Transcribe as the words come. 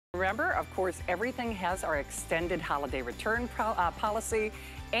remember, of course, everything has our extended holiday return policy,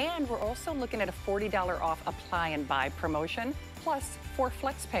 and we're also looking at a $40 off apply and buy promotion, plus 4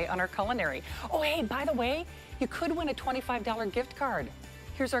 flex pay on our culinary. Oh, hey, by the way, you could win a $25 gift card.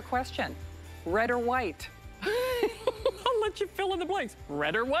 Here's our question, red or white? I'll let you fill in the blanks,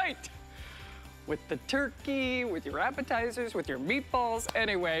 red or white? With the turkey, with your appetizers, with your meatballs.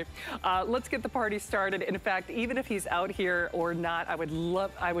 Anyway, let's get the party started. In fact, even if he's out here or not,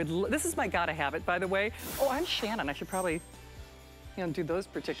 this is my gotta have it, by the way. Oh, I'm Shannon, I should probably, do those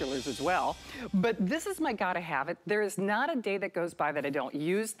particulars as well. But this is my gotta have it. There is not a day that goes by that I don't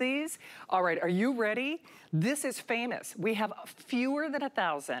use these. All right, are you ready? This is famous. We have fewer than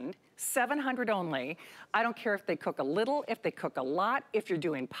 1,000, 700 only. I don't care if they cook a little, if they cook a lot, if you're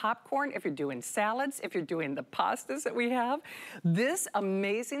doing popcorn, if you're doing salads, if you're doing the pastas that we have. This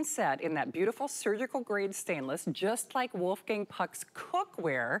amazing set in that beautiful surgical grade stainless, just like Wolfgang Puck's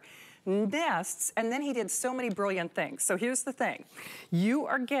cookware, nests, and then he did so many brilliant things. So here's the thing. You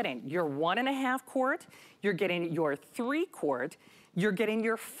are getting your 1.5 quart, you're getting your 3 quart, you're getting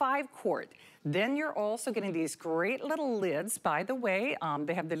your 5 quart. Then you're also getting these great little lids, by the way.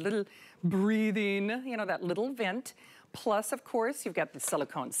 They have the little breathing, that little vent. Plus, of course, you've got the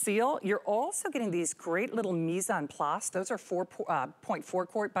silicone seal. You're also getting these great little mise en place. Those are 4.4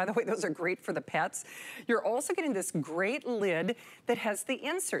 quart, by the way. Those are great for the pets. You're also getting this great lid that has the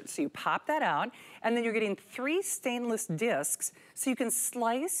insert. So you pop that out, and then you're getting 3 stainless discs. So you can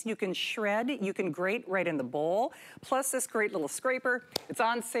slice, you can shred, you can grate right in the bowl. Plus this great little scraper. It's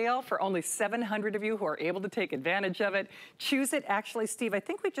on sale for only 700 of you who are able to take advantage of it. Choose it. Actually, Steve, I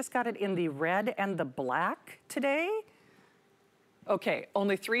think we just got it in the red and the black today. Okay,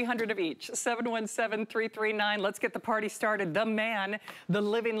 only 300 of each, 717-339. Let's get the party started. The man, the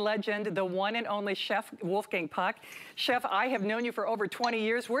living legend, the one and only Chef Wolfgang Puck. Chef, I have known you for over 20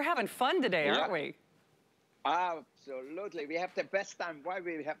 years. We're having fun today, aren't we? Absolutely. We have the best time. Why?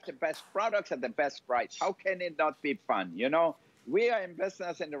 We have the best products at the best price. How can it not be fun? We are in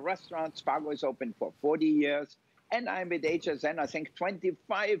business in the restaurants. Fargo is open for 40 years. And I'm with HSN, I think,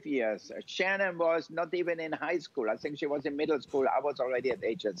 25 years. Shannon was not even in high school. I think she was in middle school. I was already at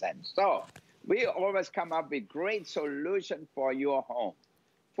HSN. So we always come up with great solutions for your home.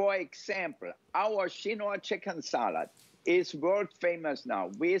 For example, our chinois chicken salad is world famous now.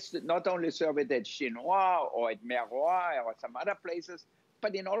 We not only serve it at Chinois or at Meroy or some other places,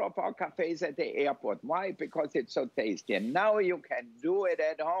 but in all of our cafes at the airport. Why? Because it's so tasty. And now you can do it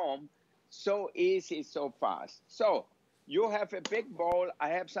at home. So easy, so fast. So you have a big bowl. I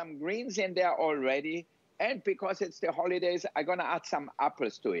have some greens in there already. And because it's the holidays, I'm going to add some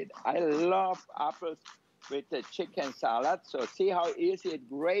apples to it. I love apples with the chicken salad. So see how easy it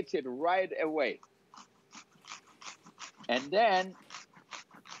grates it right away. And then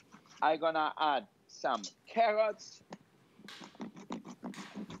I'm going to add some carrots.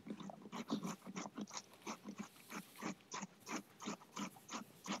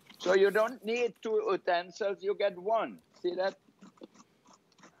 So you don't need 2 utensils, you get 1. See that?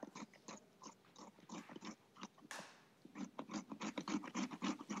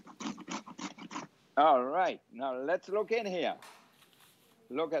 All right, now let's look in here.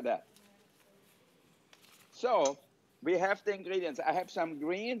 Look at that. So we have the ingredients. I have some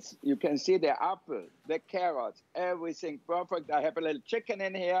greens. You can see the apple, the carrots, everything perfect. I have a little chicken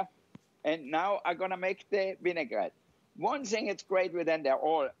in here. And now I'm going to make the vinaigrette. One thing that's great with them, they're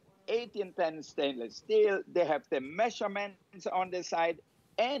all 1810 stainless steel. They have the measurements on the side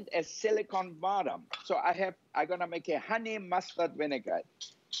and a silicone bottom. So I'm gonna make a honey mustard vinaigrette.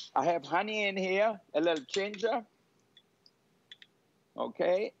 I have honey in here, a little ginger.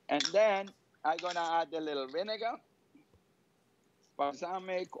 Okay, and then I'm gonna add a little vinegar.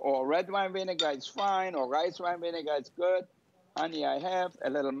 Balsamic or red wine vinegar is fine, or rice wine vinegar is good. Honey I have, a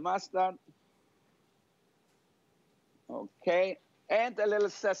little mustard. Okay. And a little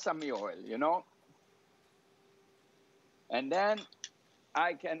sesame oil, And then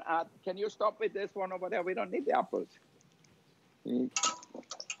I can add, can you stop with this one over there? We don't need the apples.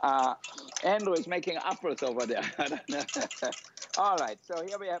 Andrew is making apples over there. All right, so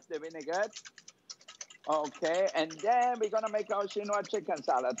here we have the vinaigrette. Okay, and then we're going to make our chinois chicken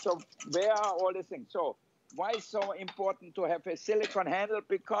salad. So where are all these things? So why is so important to have a silicone handle?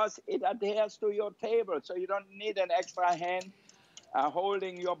 Because it adheres to your table, so you don't need an extra hand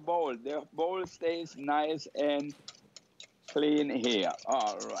holding your bowl. The bowl stays nice and clean here.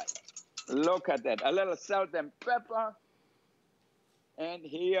 All right. Look at that. A little salt and pepper. And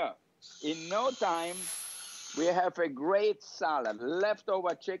here, in no time, we have a great salad.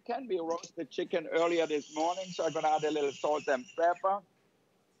 Leftover chicken. We roasted chicken earlier this morning, so I'm going to add a little salt and pepper.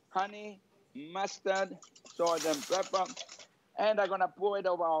 honey, mustard, salt and pepper, and I'm gonna pour it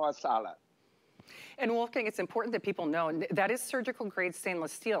over our salad. And Wolfgang, it's important that people know that is surgical grade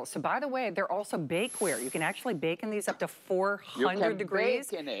stainless steel. So by the way, they're also bakeware. You can actually bake in these up to 400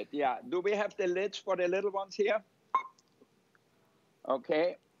 degrees. You can bake in it, yeah. Do we have the lids for the little ones here?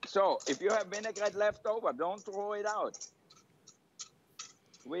 Okay, so if you have vinaigrette left over, don't throw it out.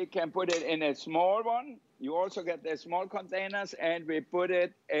 We can put it in a small one. You also get the small containers, and we put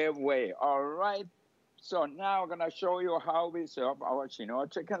it away. All right. So now I'm gonna show you how we serve our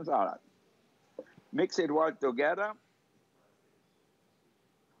Chinois chicken salad. Mix it well together.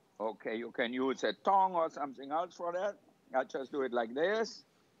 Okay, you can use a tongue or something else for that. I just do it like this.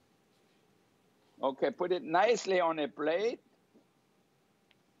 Okay, put it nicely on a plate.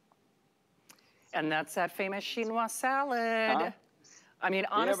 And that's that famous Chinois salad. I mean,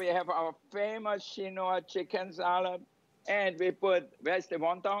 honestly. Here we have our famous Chinois chicken salad. And we put, where's the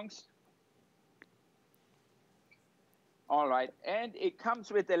wontons? All right, and it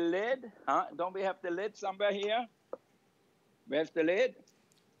comes with a lid. Don't we have the lid somewhere here? Where's the lid?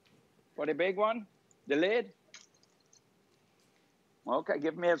 For the big one? The lid? Okay,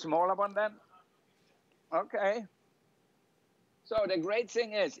 give me a smaller one then. Okay. So the great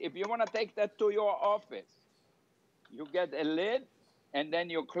thing is, if you want to take that to your office, you get a lid, and then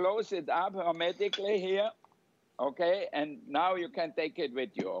you close it up hermetically here, okay? And now you can take it with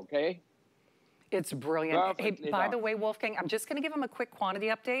you, okay? It's brilliant. Hey, by the way, Wolfgang, I'm just going to give them a quick quantity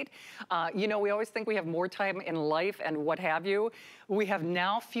update. You know, we always think we have more time in life and what have you. We have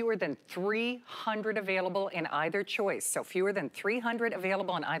now fewer than 300 available in either choice. So fewer than 300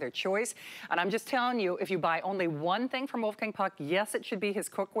 available in either choice. And I'm just telling you, if you buy only one thing from Wolfgang Puck, yes, it should be his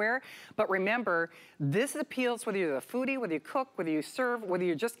cookware. But remember, this appeals whether you're a foodie, whether you cook, whether you serve, whether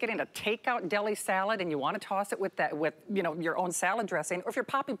you're just getting a takeout deli salad and you want to toss it with that, you know, your own salad dressing, or if you're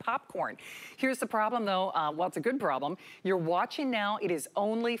popping popcorn. Here's the problem though, well, it's a good problem. You're watching now, it is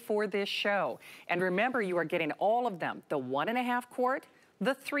only for this show. And remember, you are getting all of them, the 1.5 quart,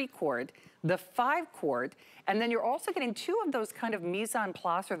 the 3 quart, the 5 quart, and then you're also getting 2 of those kind of mise en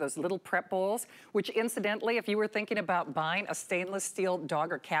place, or those little prep bowls, which incidentally, if you were thinking about buying a stainless steel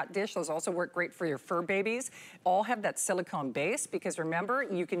dog or cat dish, those also work great for your fur babies. All have that silicone base, because remember,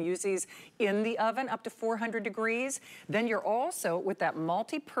 you can use these in the oven up to 400 degrees. Then you're also, with that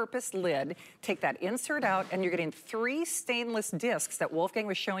multi-purpose lid, take that insert out, and you're getting 3 stainless discs that Wolfgang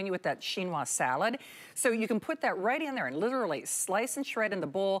was showing you with that Chinois salad. So you can put that right in there and literally slice and shred in the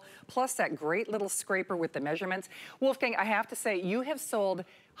bowl, plus that great little scraper with the measurements. Wolfgang, I have to say, you have sold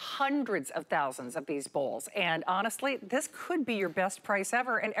hundreds of thousands of these bowls. And honestly, this could be your best price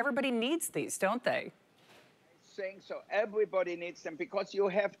ever. And everybody needs these, don't they? Saying so, everybody needs them, because you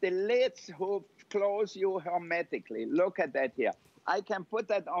have the lids who close you hermetically. Look at that here. I can put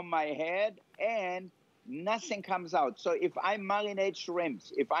that on my head and nothing comes out. So if I marinate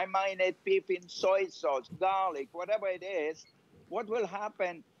shrimps, if I marinate beef in soy sauce, garlic, whatever it is, what will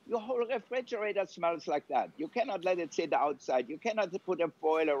happen? Your whole refrigerator smells like that. You cannot let it sit outside. You cannot put a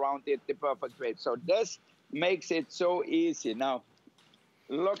foil around it the perfect way. So this makes it so easy. Now,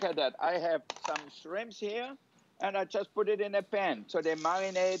 look at that. I have some shrimps here, and I just put it in a pan. So they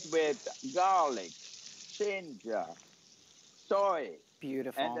marinate with garlic, ginger, soy,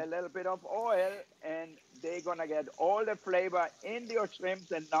 beautiful, and a little bit of oil, and they're gonna get all the flavor in your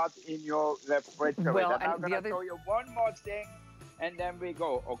shrimps and not in your refrigerator. Well, and I'm gonna show you one more thing, and then we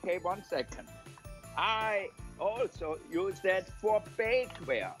go. Okay, 1 second. I also use that for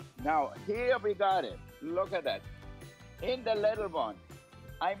bakeware. Now, here we got it. Look at that. In the little one,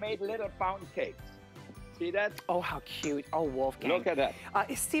 I made little pound cakes. See that? Oh, how cute. Oh, Wolfgang. Look at that.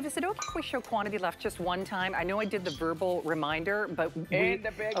 Steve, is it okay if we show quantity left just one time? I know I did the verbal reminder, but and the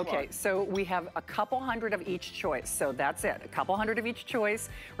big okay, one. so we have a couple hundred of each choice. So that's it, a couple hundred of each choice.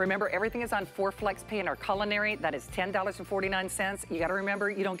 Remember, everything is on 4 flex pay in our culinary. That is $10.49. You got to remember,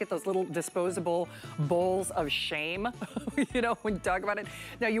 you don't get those little disposable bowls of shame, you know, when you talk about it.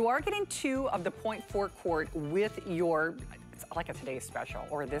 Now, you are getting 2 of the 0.4 quart with your, like a today's special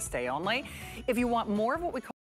or this day only. If you want more of what we call